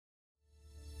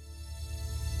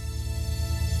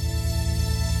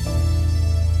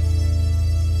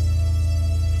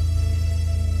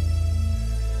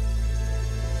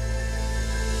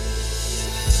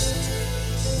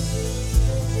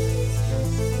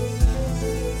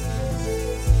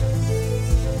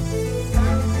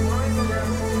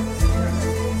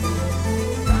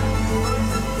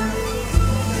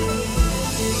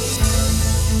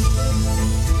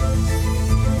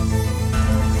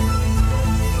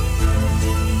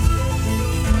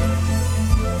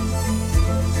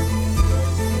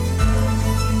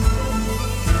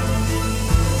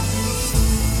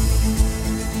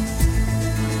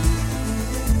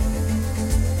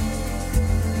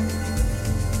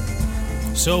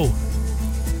So,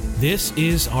 this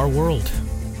is our world.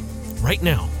 Right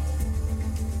now,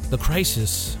 the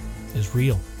crisis is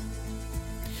real.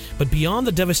 But beyond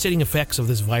the devastating effects of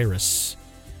this virus,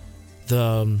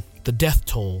 the death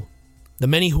toll, the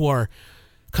many who are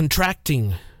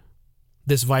contracting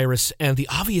this virus, and the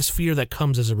obvious fear that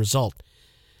comes as a result,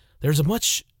 there's a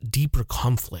much deeper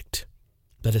conflict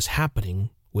that is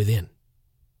happening within.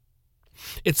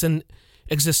 It's an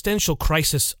existential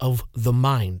crisis of the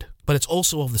mind, but it's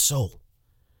also of the soul.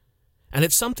 And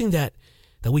it's something that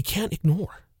we can't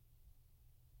ignore.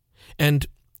 And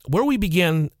where we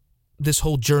began this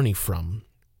whole journey from,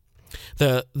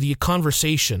 the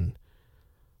conversation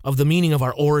of the meaning of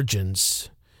our origins,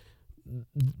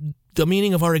 the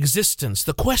meaning of our existence,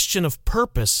 the question of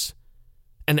purpose,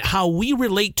 and how we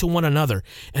relate to one another,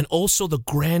 and also the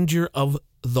grandeur of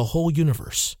the whole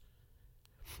universe,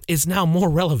 is now more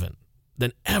relevant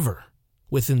than ever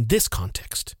within this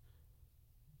context,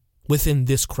 within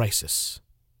this crisis.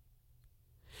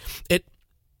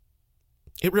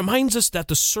 It reminds us that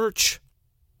the search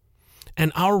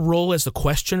and our role as the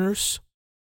questioners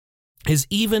is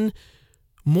even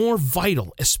more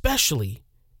vital, especially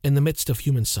in the midst of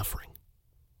human suffering.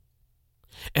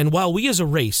 And while we as a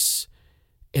race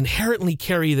inherently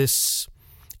carry this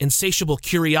insatiable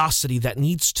curiosity that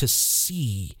needs to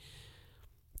see,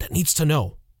 that needs to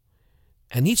know,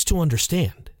 and needs to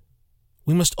understand,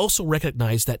 we must also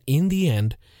recognize that in the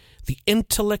end, the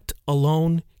intellect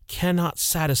alone cannot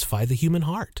satisfy the human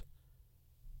heart.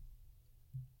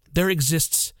 There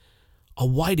exists a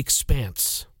wide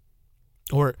expanse,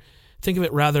 or think of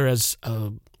it rather as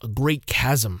a great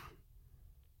chasm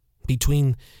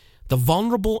between the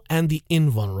vulnerable and the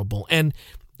invulnerable. And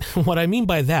what I mean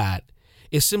by that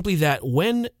is simply that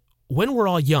when we're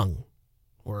all young,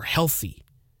 we're healthy,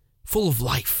 full of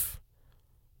life,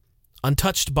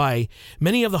 untouched by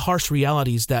many of the harsh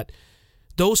realities that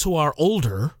those who are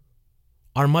older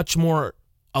are much more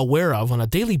aware of on a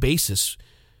daily basis,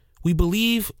 we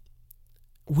believe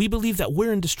that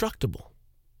we're indestructible,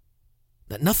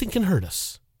 that nothing can hurt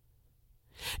us.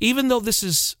 Even though this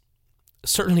is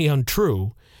certainly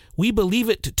untrue, we believe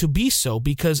it to be so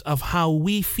because of how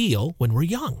we feel when we're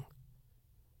young.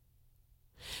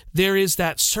 There is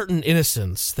that certain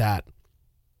innocence that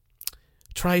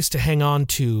tries to hang on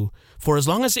to for as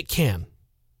long as it can,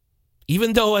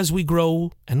 even though as we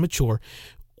grow and mature,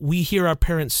 we hear our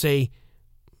parents say,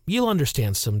 "You'll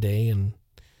understand someday, and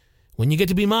when you get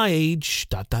to be my age, ...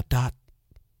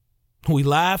 We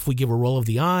laugh, we give a roll of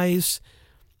the eyes.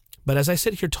 But as I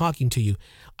sit here talking to you,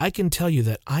 I can tell you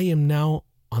that I am now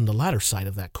on the latter side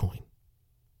of that coin.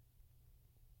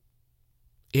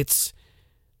 It's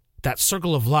that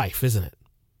circle of life, isn't it?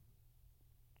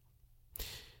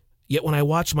 Yet when I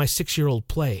watch my 6-year-old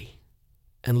play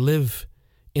and live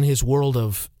in his world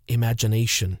of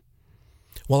imagination,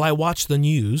 while I watch the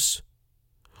news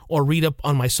or read up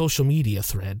on my social media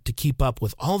thread to keep up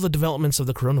with all the developments of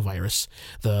the coronavirus,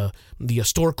 the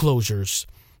store closures,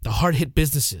 the hard-hit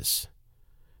businesses,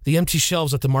 the empty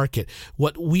shelves at the market,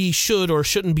 what we should or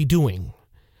shouldn't be doing,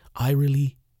 I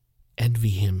really envy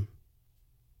him.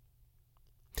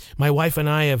 My wife and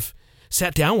I have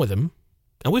sat down with him,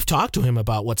 and we've talked to him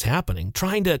about what's happening,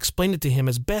 trying to explain it to him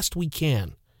as best we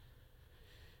can.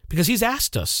 Because he's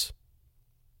asked us,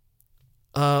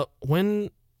 how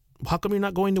come you're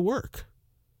not going to work?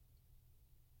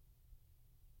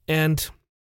 And,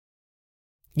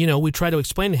 we try to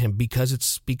explain to him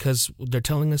because they're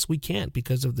telling us we can't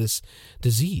because of this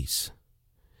disease.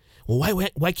 Well,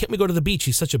 why can't we go to the beach?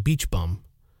 He's such a beach bum,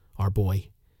 our boy.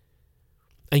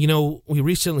 And, we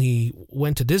recently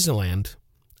went to Disneyland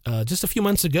just a few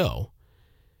months ago.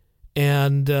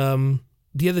 And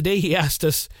the other day he asked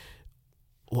us,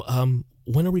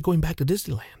 when are we going back to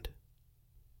Disneyland?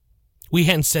 We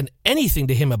hadn't said anything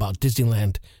to him about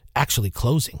Disneyland actually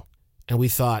closing. And we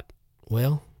thought,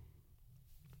 well,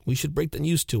 we should break the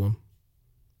news to him.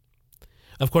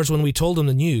 Of course, when we told him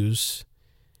the news,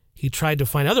 he tried to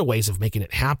find other ways of making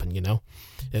it happen,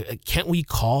 Can't we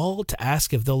call to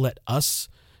ask if they'll let us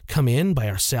come in by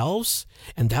ourselves?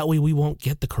 And that way we won't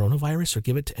get the coronavirus or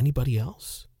give it to anybody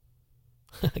else?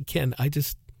 Again, I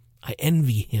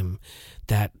envy him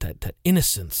that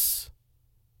innocence,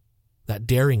 that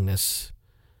daringness,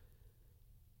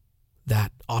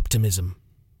 that optimism.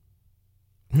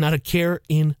 Not a care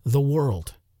in the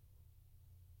world.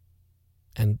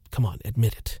 And come on,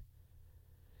 admit it.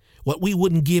 What we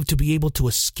wouldn't give to be able to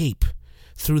escape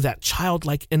through that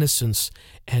childlike innocence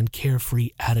and carefree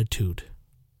attitude.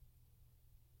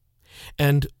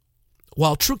 And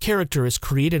while true character is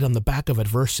created on the back of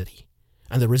adversity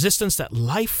and the resistance that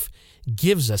life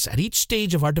gives us at each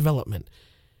stage of our development,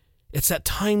 It's at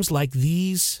times like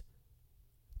these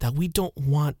that we don't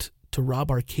want to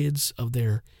rob our kids of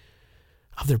their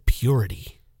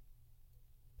purity,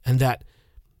 and that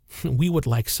we would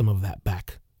like some of that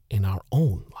back in our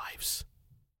own lives.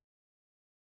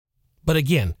 But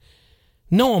again,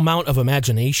 no amount of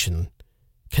imagination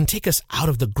can take us out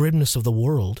of the grimness of the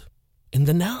world in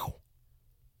the now.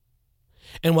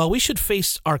 And while we should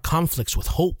face our conflicts with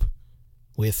hope,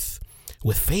 with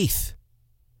faith,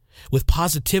 with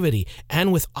positivity,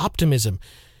 and with optimism,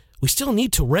 we still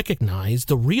need to recognize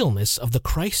the realness of the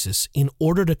crisis in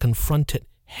order to confront it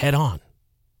head on.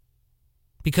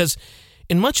 Because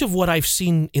in much of what I've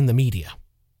seen in the media,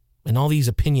 and all these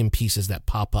opinion pieces that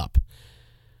pop up,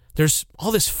 there's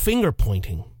all this finger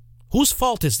pointing. Whose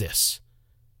fault is this?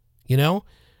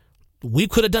 We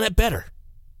could have done it better.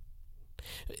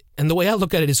 And the way I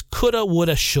look at it is coulda,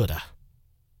 woulda, shoulda.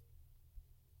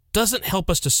 Doesn't help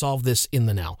us to solve this in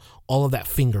the now, all of that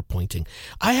finger pointing.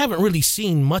 I haven't really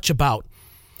seen much about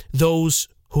those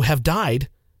who have died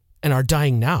and are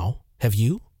dying now. Have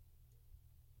you?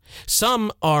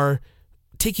 Some are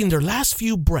taking their last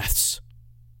few breaths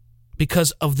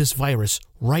because of this virus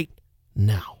right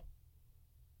now.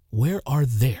 Where are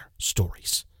their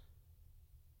stories?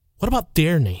 What about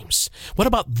their names? What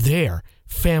about their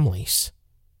families?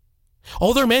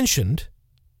 Oh, they're mentioned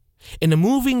in a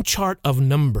moving chart of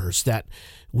numbers that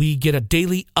we get a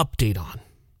daily update on.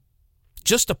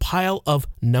 Just a pile of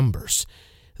numbers.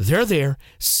 They're there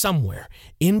somewhere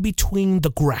in between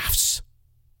the graphs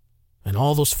and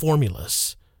all those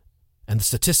formulas and the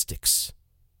statistics.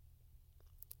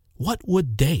 What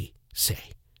would they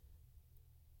say?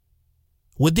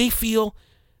 Would they feel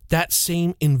that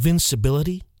same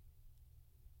invincibility?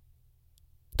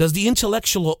 Does the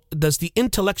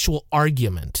intellectual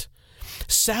argument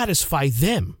satisfy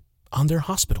them on their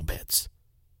hospital beds?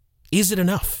 Is it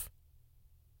enough?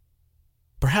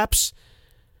 Perhaps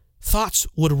thoughts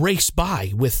would race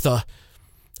by with the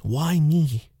why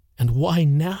me and why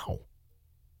now?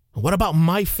 What about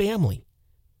my family?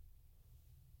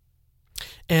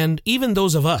 And even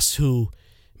those of us who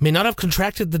may not have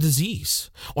contracted the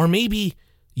disease, or maybe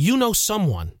you know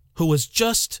someone who has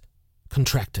just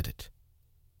contracted it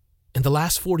in the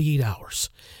last 48 hours.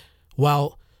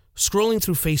 While scrolling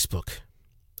through Facebook,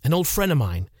 an old friend of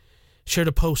mine shared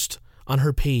a post on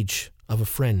her page of a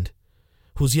friend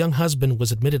whose young husband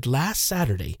was admitted last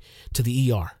Saturday to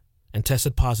the ER and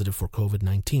tested positive for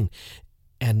COVID-19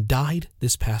 and died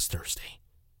this past Thursday.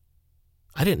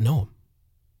 I didn't know him,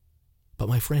 but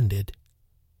my friend did.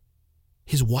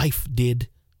 His wife did.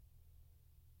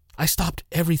 I stopped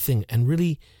everything and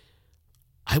really,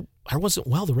 I wasn't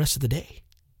well the rest of the day.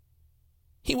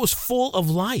 He was full of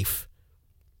life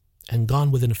and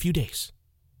gone within a few days.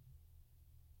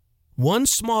 One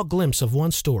small glimpse of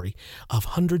one story of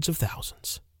hundreds of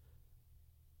thousands.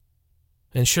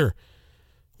 And sure,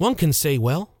 one can say,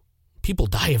 well, people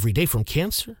die every day from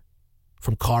cancer,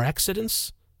 from car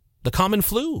accidents, the common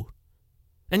flu.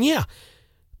 And yeah,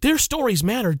 their stories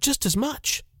matter just as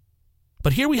much.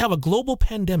 But here we have a global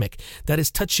pandemic that is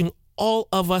touching all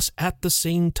of us at the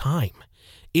same time.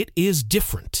 It is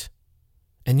different.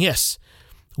 And yes,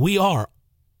 we are,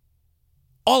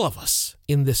 all of us,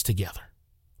 in this together.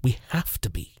 We have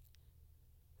to be.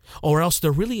 Or else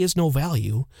there really is no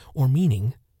value or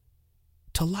meaning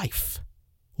to life.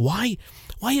 Why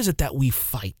is it that we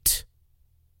fight?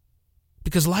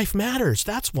 Because life matters,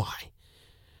 that's why.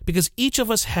 Because each of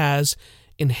us has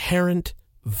inherent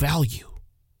value.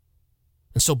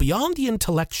 And so beyond the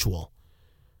intellectual,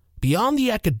 beyond the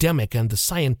academic and the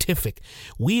scientific,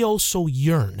 we also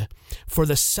yearn for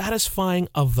the satisfying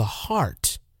of the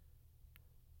heart.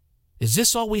 Is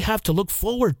this all we have to look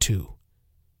forward to?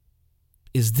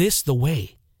 Is this the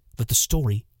way that the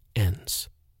story ends?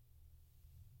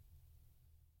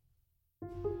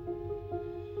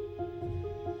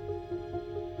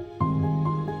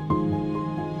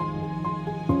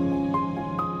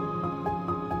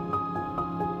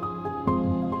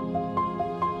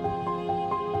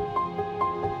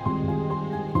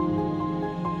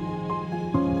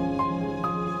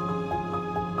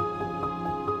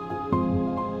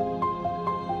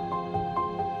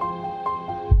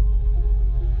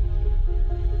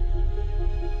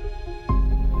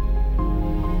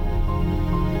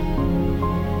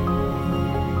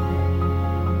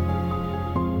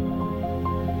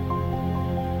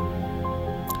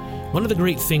 One of the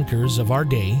great thinkers of our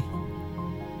day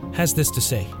has this to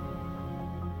say: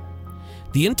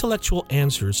 the intellectual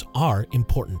answers are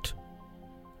important,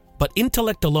 but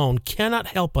intellect alone cannot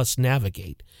help us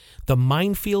navigate the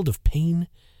minefield of pain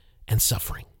and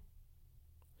suffering.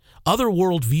 Other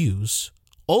worldviews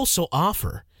also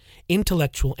offer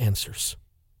intellectual answers.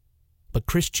 But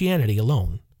Christianity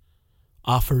alone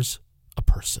offers a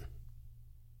person.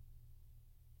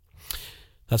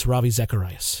 That's Ravi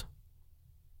Zacharias.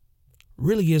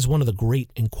 Really is one of the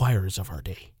great inquirers of our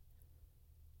day.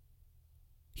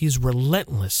 He is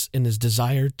relentless in his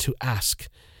desire to ask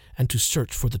and to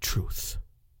search for the truth.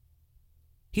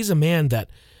 He's a man that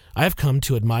I have come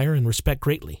to admire and respect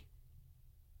greatly.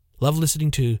 Love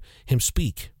listening to him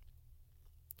speak.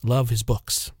 Love his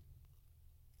books.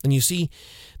 And you see,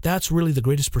 that's really the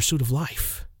greatest pursuit of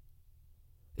life.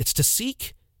 It's to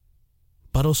seek,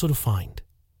 but also to find.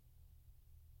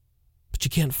 But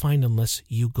you can't find unless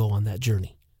you go on that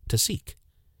journey to seek.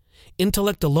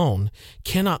 Intellect alone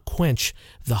cannot quench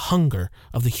the hunger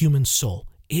of the human soul.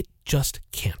 It just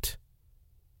can't.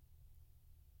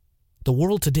 The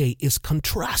world today is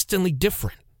contrastingly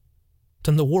different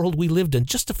than the world we lived in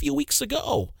just a few weeks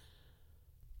ago.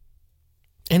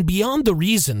 And beyond the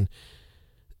reason,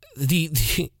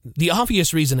 the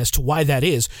obvious reason as to why that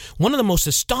is, one of the most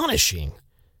astonishing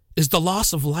is the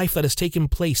loss of life that has taken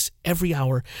place every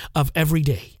hour of every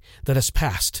day that has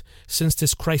passed since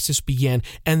this crisis began,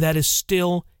 and that is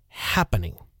still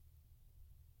happening.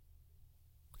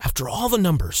 After all the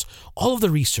numbers, all of the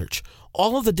research,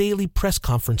 all of the daily press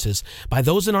conferences by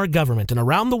those in our government and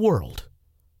around the world,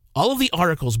 all of the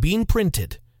articles being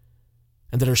printed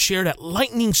and that are shared at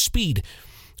lightning speed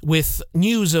with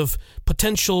news of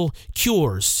potential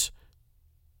cures,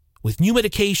 with new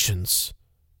medications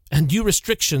and new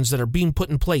restrictions that are being put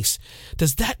in place,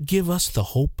 does that give us the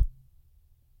hope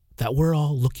that we're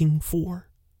all looking for?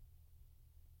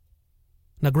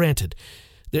 Now, granted,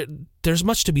 there's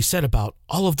much to be said about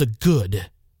all of the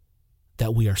good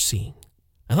that we are seeing.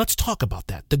 And let's talk about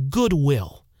that, the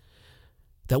goodwill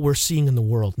that we're seeing in the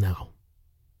world now.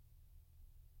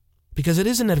 Because it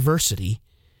is in adversity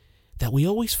that we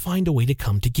always find a way to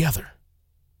come together.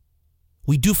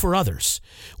 We do for others.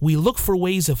 We look for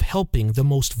ways of helping the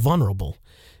most vulnerable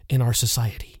in our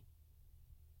society.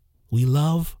 We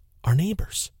love our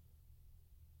neighbors.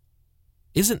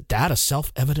 Isn't that a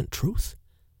self-evident truth?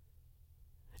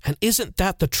 And isn't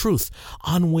that the truth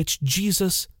on which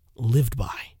Jesus lived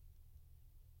by?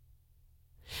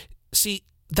 See,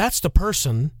 that's the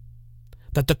person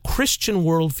that the Christian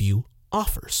worldview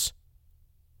offers.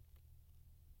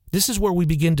 This is where we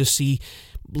begin to see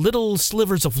little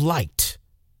slivers of light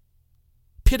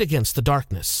pit against the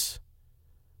darkness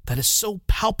that is so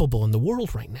palpable in the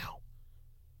world right now.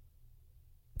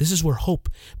 This is where hope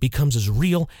becomes as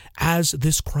real as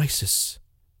this crisis,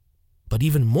 but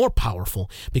even more powerful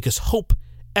because hope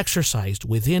exercised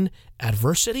within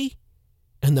adversity,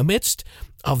 in the midst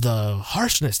of the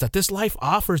harshness that this life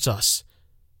offers us,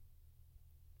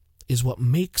 is what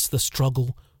makes the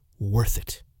struggle worth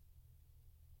it.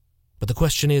 But the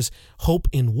question is, hope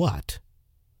in what?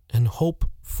 And hope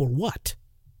for what?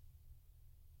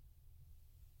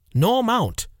 No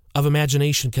amount of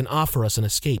imagination can offer us an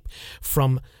escape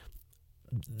from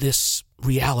this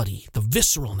reality, the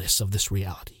visceralness of this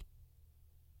reality.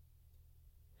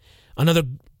 Another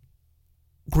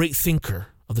great thinker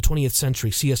of the 20th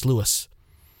century, C.S. Lewis,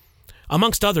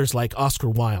 amongst others like Oscar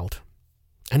Wilde,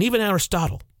 and even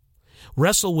Aristotle,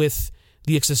 wrestle with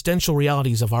the existential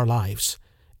realities of our lives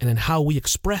and in how we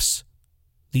express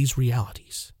these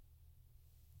realities.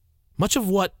 Much of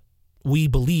what we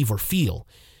believe or feel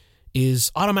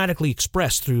is automatically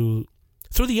expressed through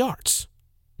the arts,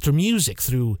 through music,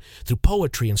 through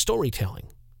poetry and storytelling.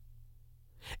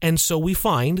 And so we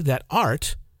find that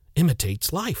art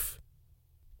imitates life.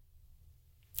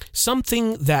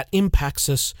 Something that impacts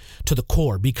us to the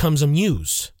core becomes a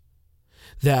muse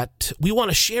that we want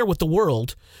to share with the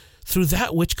world through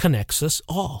that which connects us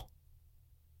all.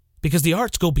 Because the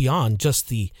arts go beyond just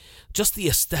the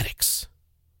aesthetics.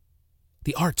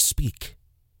 The arts speak.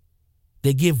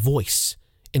 They give voice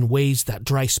in ways that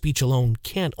dry speech alone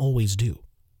can't always do.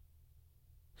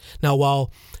 Now,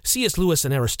 while C.S. Lewis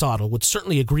and Aristotle would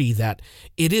certainly agree that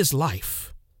it is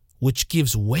life which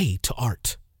gives way to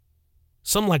art,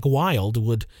 some like Wilde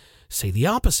would say the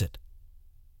opposite.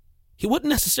 He wouldn't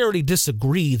necessarily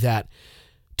disagree that,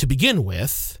 to begin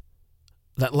with,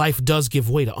 that life does give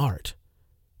way to art,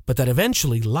 but that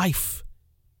eventually life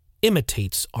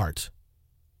imitates art.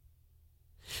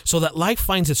 So that life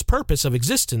finds its purpose of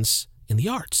existence in the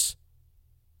arts.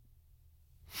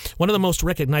 One of the most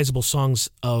recognizable songs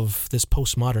of this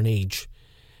postmodern age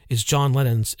is John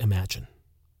Lennon's Imagine.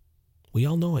 We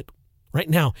all know it. Right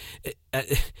now,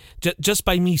 just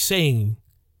by me saying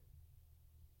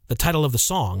the title of the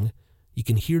song, you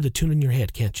can hear the tune in your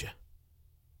head, can't you?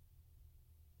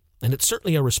 And it's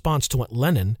certainly a response to what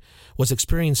Lennon was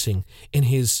experiencing in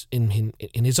his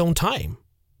own time,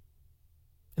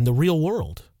 in the real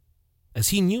world, as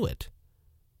he knew it.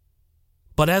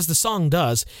 But as the song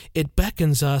does, it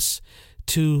beckons us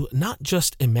to not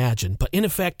just imagine, but in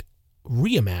effect,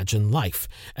 reimagine life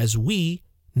as we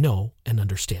know and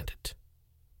understand it.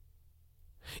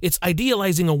 It's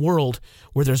idealizing a world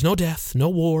where there's no death, no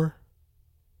war,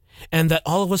 and that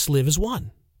all of us live as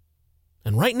one.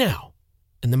 And right now,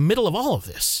 in the middle of all of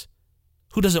this,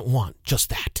 who doesn't want just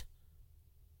that?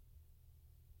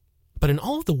 But in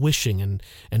all of the wishing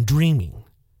and dreaming,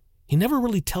 he never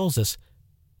really tells us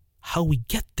how we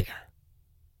get there.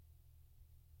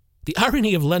 The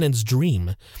irony of Lennon's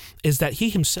dream is that he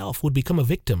himself would become a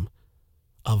victim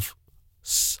of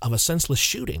a senseless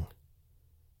shooting.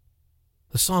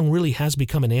 The song really has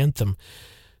become an anthem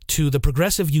to the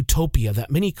progressive utopia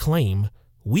that many claim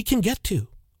we can get to,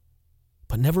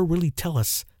 but never really tell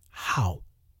us how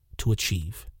to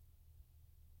achieve.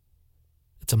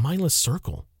 It's a mindless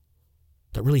circle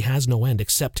that really has no end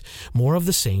except more of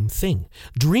the same thing,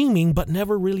 dreaming but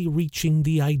never really reaching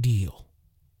the ideal.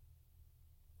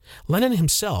 Lennon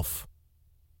himself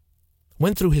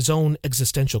went through his own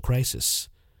existential crisis,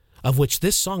 of which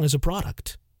this song is a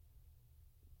product.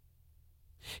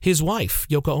 His wife,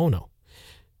 Yoko Ono,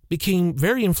 became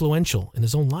very influential in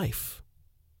his own life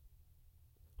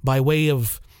by way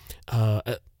of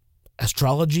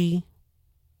astrology,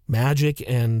 magic,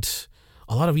 and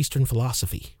a lot of Eastern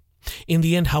philosophy. In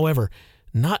the end, however,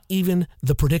 not even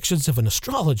the predictions of an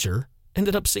astrologer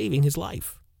ended up saving his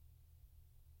life.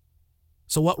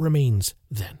 So what remains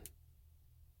then?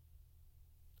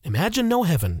 Imagine no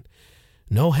heaven,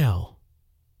 no hell,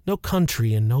 no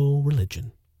country, and no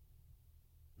religion.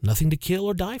 Nothing to kill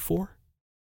or die for.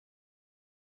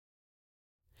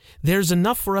 There's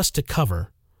enough for us to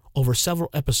cover over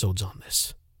several episodes on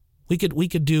this. We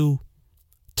could do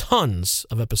tons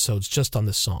of episodes just on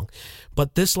this song,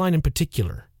 but this line in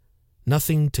particular,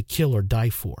 nothing to kill or die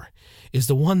for, is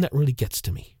the one that really gets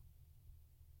to me.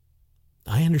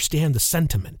 I understand the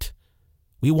sentiment.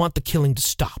 We want the killing to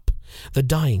stop, the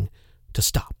dying to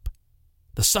stop,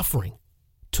 the suffering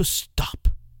to stop.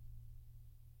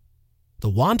 The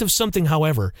want of something,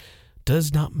 however,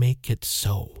 does not make it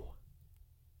so.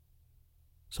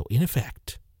 So in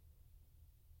effect,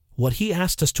 what he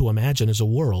asked us to imagine is a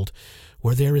world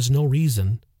where there is no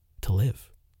reason to live.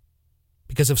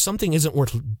 Because if something isn't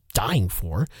worth dying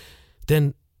for,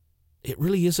 then it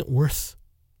really isn't worth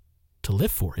to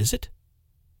live for, is it?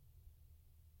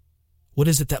 What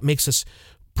is it that makes us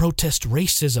protest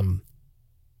racism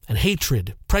and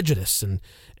hatred, prejudice,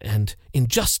 and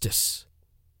injustice?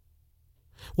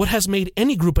 What has made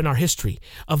any group in our history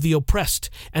of the oppressed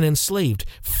and enslaved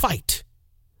fight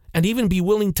and even be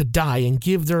willing to die and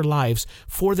give their lives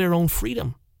for their own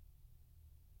freedom?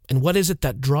 And what is it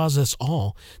that draws us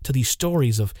all to these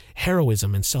stories of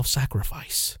heroism and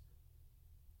self-sacrifice?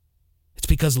 It's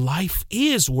because life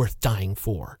is worth dying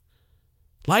for.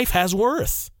 Life has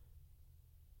worth.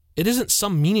 It isn't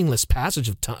some meaningless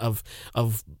passage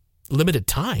of limited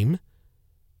time.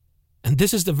 And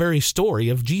this is the very story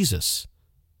of Jesus.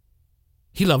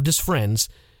 He loved his friends,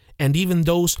 and even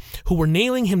those who were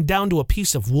nailing him down to a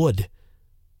piece of wood.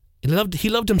 He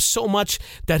loved him so much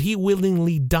that he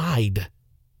willingly died.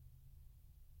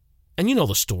 And you know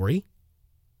the story.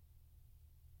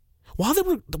 While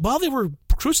they were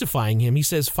crucifying him, he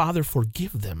says, "Father,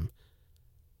 forgive them."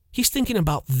 He's thinking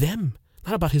about them,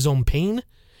 not about his own pain,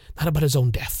 not about his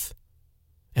own death.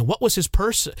 And what was his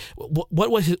purpose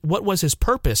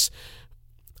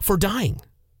for dying?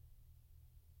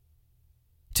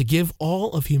 To give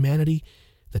all of humanity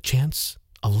the chance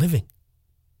of living.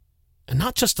 And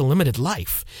not just a limited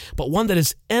life, but one that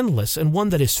is endless and one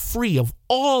that is free of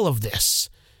all of this.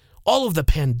 All of the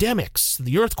pandemics,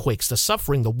 the earthquakes, the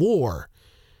suffering, the war,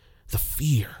 the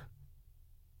fear,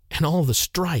 and all of the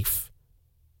strife,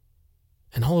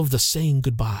 and all of the saying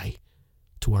goodbye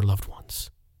to our loved ones.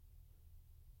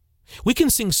 We can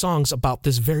sing songs about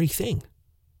this very thing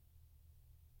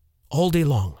all day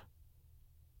long.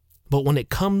 But when it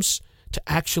comes to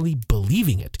actually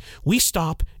believing it, we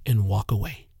stop and walk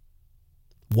away.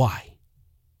 Why?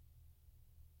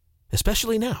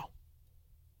 Especially now.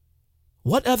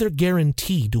 What other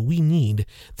guarantee do we need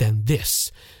than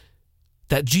this?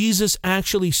 That Jesus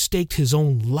actually staked his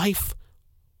own life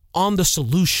on the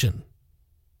solution,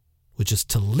 which is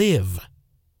to live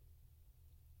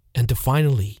and to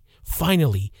finally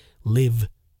live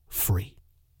free.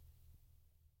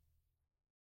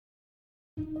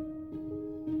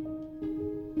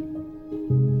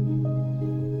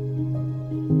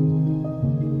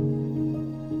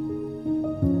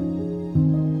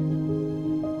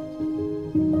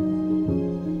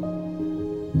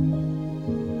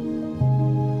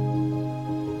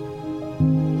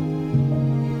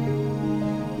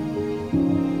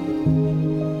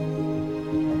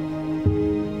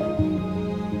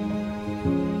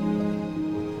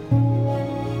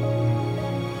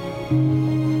 You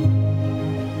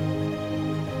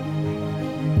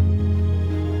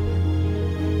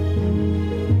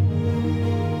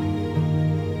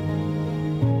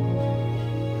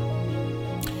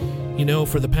know,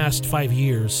 for the past 5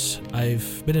 years,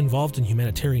 I've been involved in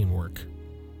humanitarian work.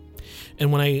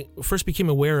 And when I first became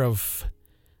aware of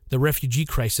the refugee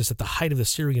crisis at the height of the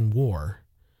Syrian war,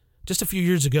 just a few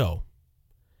years ago,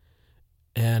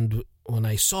 and when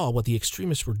I saw what the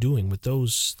extremists were doing with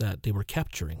those that they were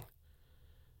capturing,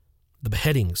 the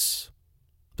beheadings,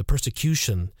 the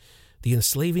persecution, the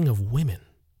enslaving of women,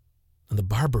 and the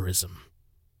barbarism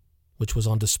which was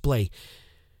on display,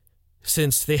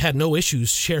 since they had no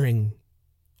issues sharing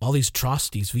all these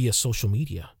atrocities via social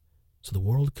media so the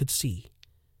world could see.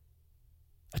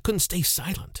 I couldn't stay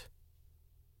silent.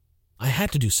 I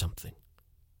had to do something.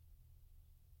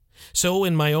 So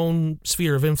in my own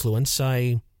sphere of influence,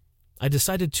 I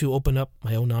decided to open up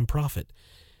my own nonprofit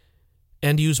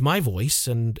and use my voice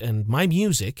and my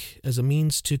music as a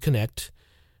means to connect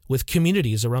with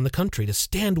communities around the country to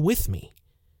stand with me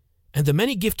and the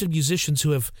many gifted musicians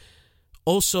who have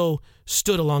also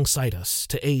stood alongside us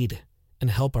to aid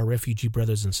and help our refugee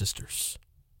brothers and sisters.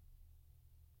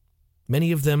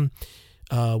 Many of them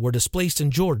were displaced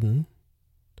in Jordan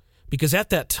because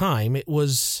at that time it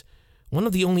was one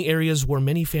of the only areas where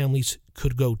many families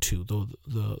could go to.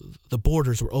 The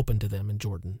borders were open to them in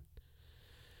Jordan.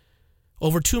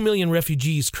 Over 2 million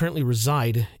refugees currently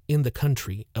reside in the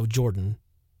country of Jordan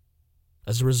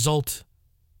as a result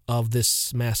of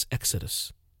this mass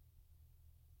exodus.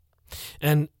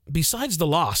 And besides the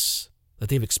loss that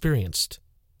they've experienced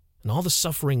and all the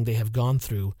suffering they have gone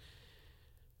through,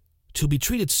 to be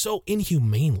treated so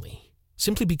inhumanely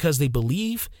simply because they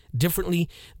believe differently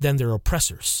than their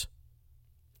oppressors.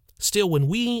 Still, when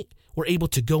we were able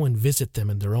to go and visit them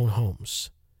in their own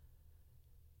homes,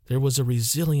 there was a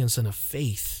resilience and a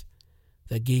faith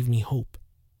that gave me hope.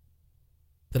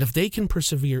 That if they can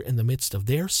persevere in the midst of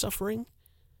their suffering,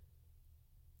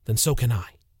 then so can I.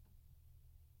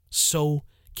 So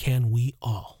can we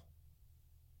all.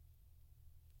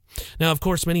 Now, of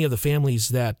course, many of the families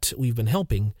that we've been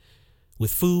helping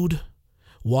with food,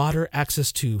 water,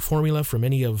 access to formula for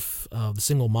many of the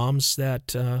single moms that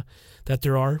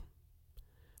there are,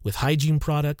 with hygiene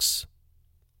products,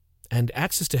 and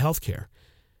access to health care,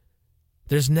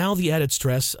 there's now the added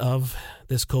stress of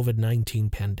this COVID-19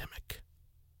 pandemic.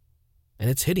 And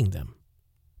it's hitting them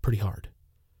pretty hard.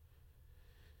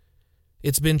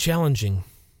 It's been challenging,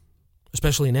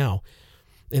 especially now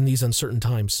in these uncertain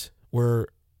times where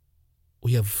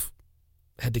we have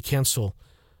had to cancel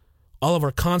all of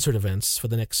our concert events for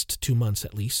the next 2 months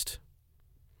at least,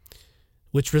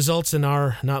 which results in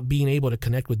our not being able to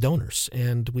connect with donors.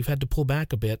 And we've had to pull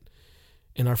back a bit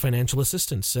in our financial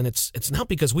assistance. And it's not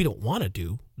because we don't want to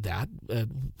do that.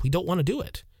 We don't want to do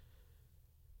it.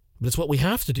 But it's what we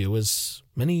have to do, as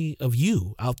many of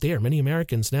you out there, many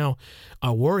Americans now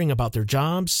are worrying about their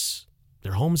jobs,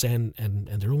 their homes, and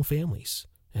their own families.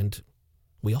 And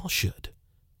we all should.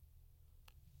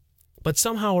 But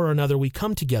somehow or another, we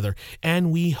come together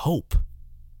and we hope.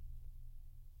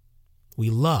 We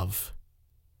love.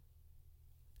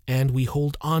 And we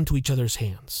hold on to each other's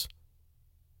hands.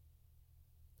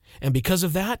 And because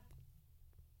of that,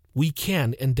 we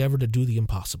can endeavor to do the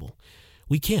impossible.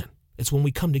 We can. It's when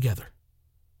we come together.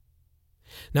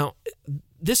 Now,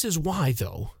 this is why,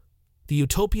 though, the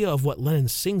utopia of what Lennon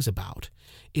sings about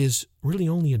is really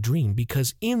only a dream,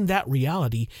 because in that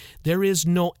reality, there is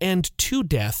no end to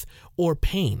death or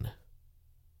pain.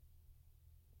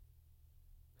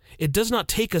 It does not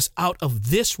take us out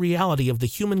of this reality of the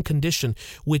human condition,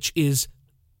 which is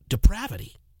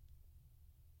depravity.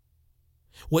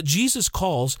 What Jesus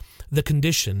calls the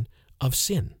condition of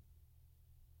sin.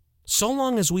 So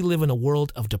long as we live in a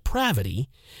world of depravity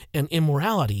and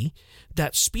immorality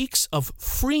that speaks of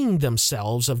freeing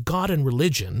themselves of God and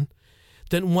religion,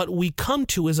 then what we come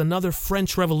to is another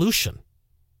French Revolution,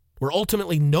 where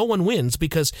ultimately no one wins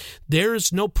because there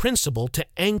is no principle to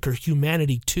anchor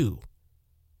humanity to.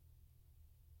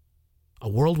 A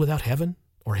world without heaven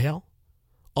or hell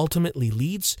ultimately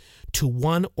leads to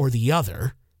one or the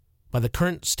other by the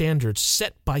current standards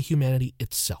set by humanity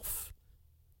itself.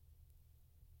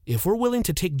 If we're willing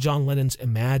to take John Lennon's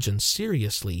Imagine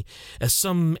seriously as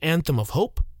some anthem of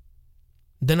hope,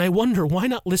 then I wonder why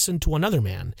not listen to another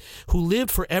man who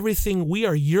lived for everything we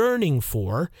are yearning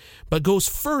for, but goes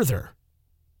further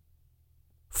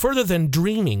than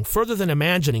dreaming, further than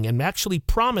imagining, and actually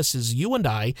promises you and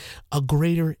I a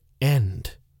greater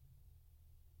end.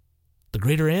 The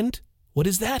greater end? What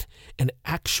is that? An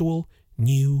actual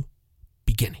new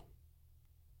beginning.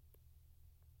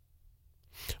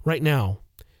 Right now,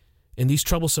 in these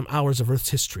troublesome hours of Earth's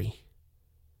history,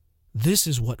 this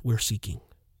is what we're seeking.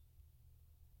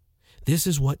 This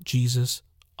is what Jesus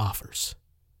offers.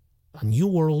 A new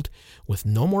world with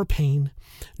no more pain,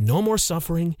 no more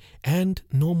suffering, and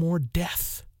no more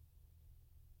death.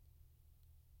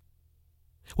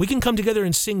 We can come together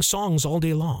and sing songs all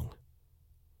day long.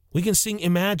 We can sing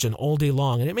Imagine all day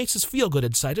long, and it makes us feel good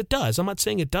inside. It does. I'm not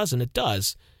saying it doesn't. It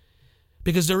does.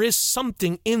 Because there is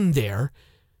something in there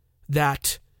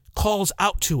that calls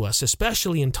out to us,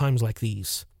 especially in times like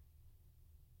these.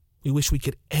 We wish we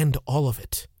could end all of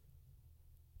it.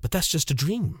 But that's just a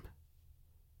dream.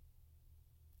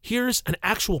 Here's an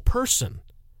actual person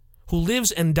who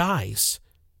lives and dies,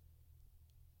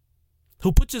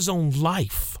 who puts his own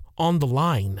life on the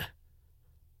line,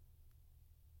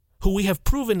 who we have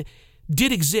proven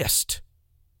did exist.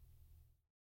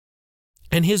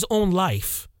 And his own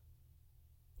life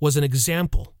was an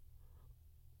example,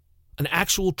 an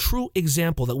actual true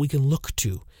example that we can look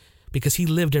to because he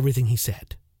lived everything he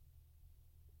said.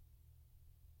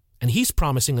 And he's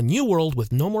promising a new world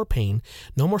with no more pain,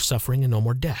 no more suffering, and no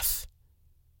more death.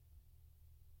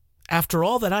 After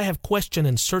all that I have questioned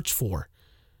and searched for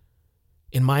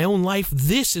in my own life,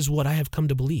 this is what I have come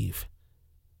to believe.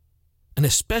 And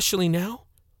especially now,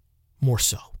 more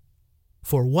so.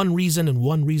 For one reason and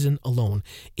one reason alone.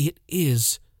 It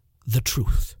is the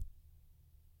truth.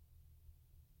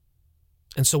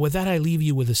 And so with that, I leave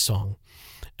you with this song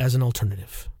as an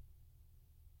alternative.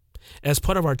 As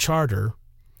part of our charter,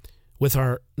 with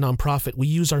our nonprofit, we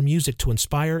use our music to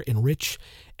inspire, enrich,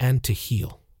 and to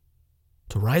heal.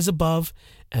 To rise above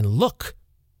and look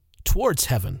towards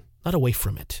heaven, not away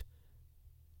from it.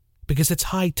 Because it's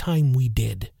high time we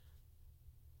did.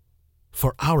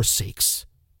 For our sakes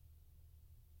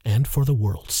and for the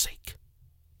world's sake.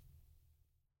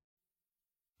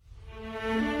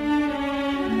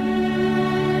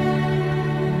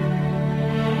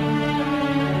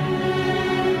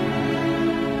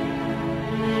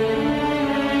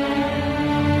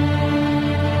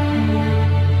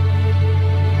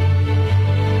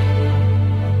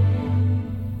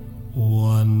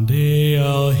 One day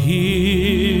I'll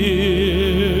hear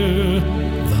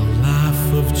the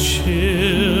laugh of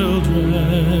children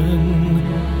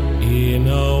in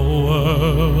a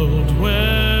world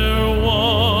where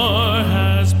war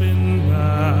has been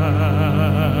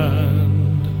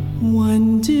banned.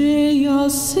 One day I'll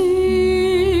see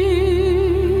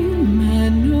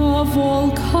men of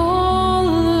all colors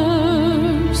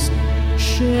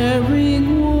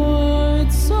sharing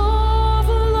words of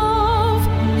love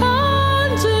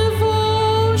and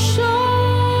devotion.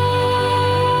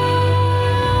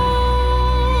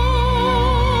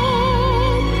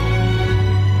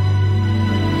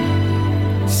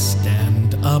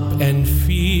 Stand up and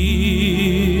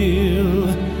feel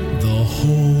the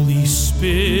Holy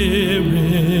Spirit.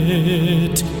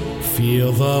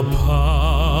 Feel the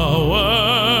power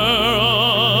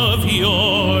of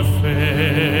your faith.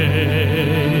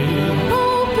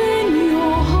 Open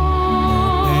your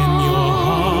heart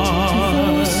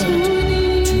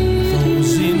to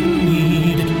those in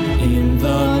need, in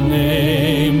the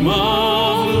name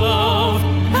of love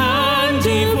and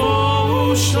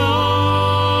devotion.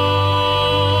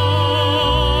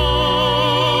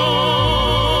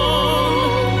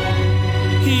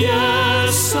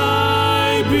 Yes,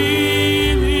 I believe.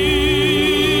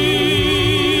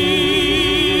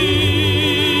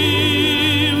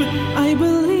 I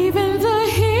believe in the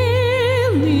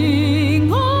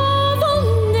healing of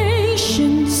all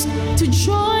nations, to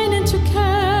join and to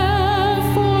care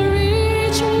for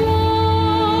each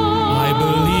one. I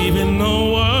believe in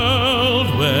a world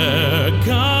where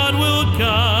God will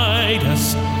guide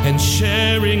us, and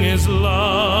sharing His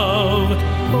love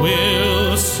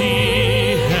will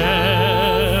see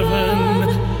heaven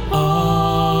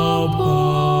above.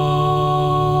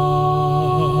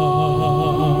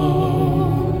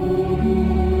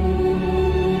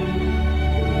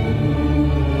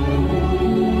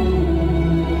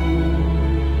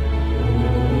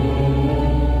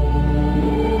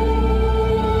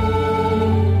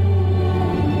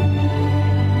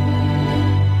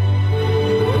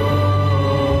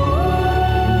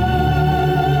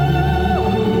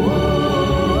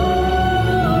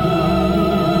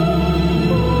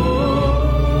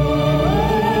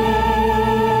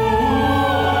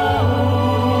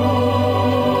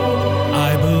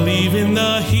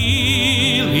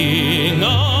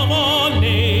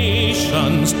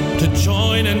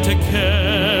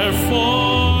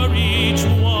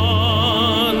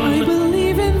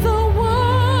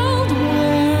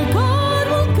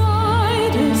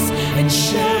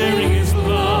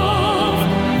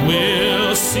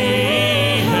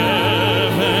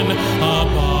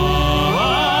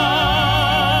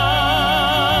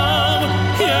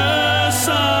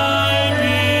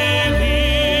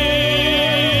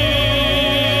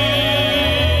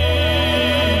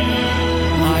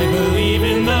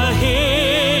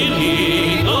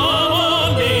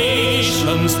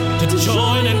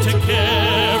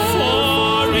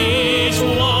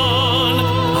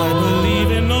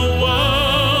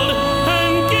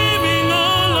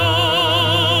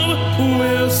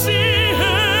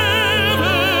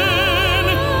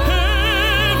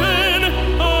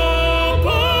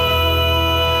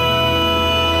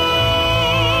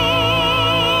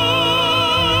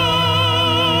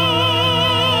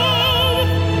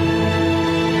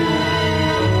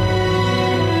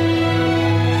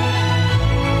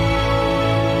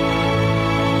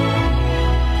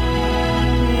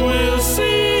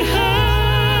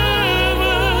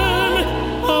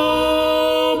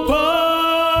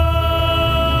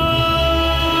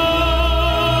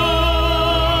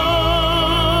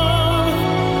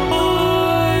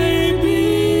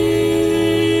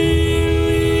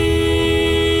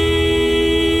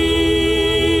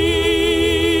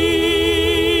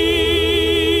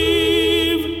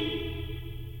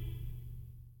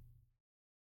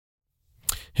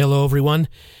 Hello, everyone.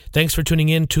 Thanks for tuning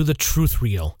in to The Truth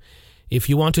Reel. If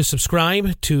you want to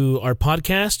subscribe to our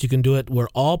podcast, you can do it where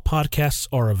all podcasts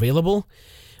are available.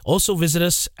 Also visit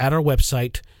us at our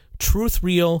website,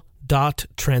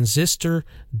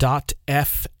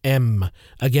 truthreal.transistor.fm.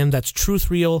 Again, that's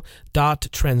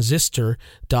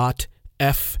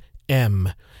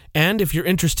truthreal.transistor.fm. And if you're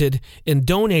interested in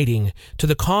donating to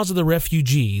the cause of the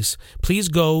refugees, please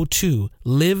go to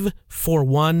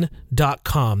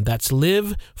livefor1.com. That's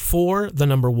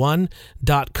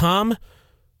livefor1.com.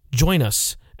 Join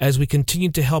us as we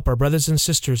continue to help our brothers and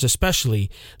sisters,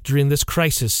 especially during this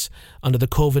crisis under the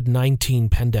COVID-19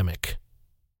 pandemic.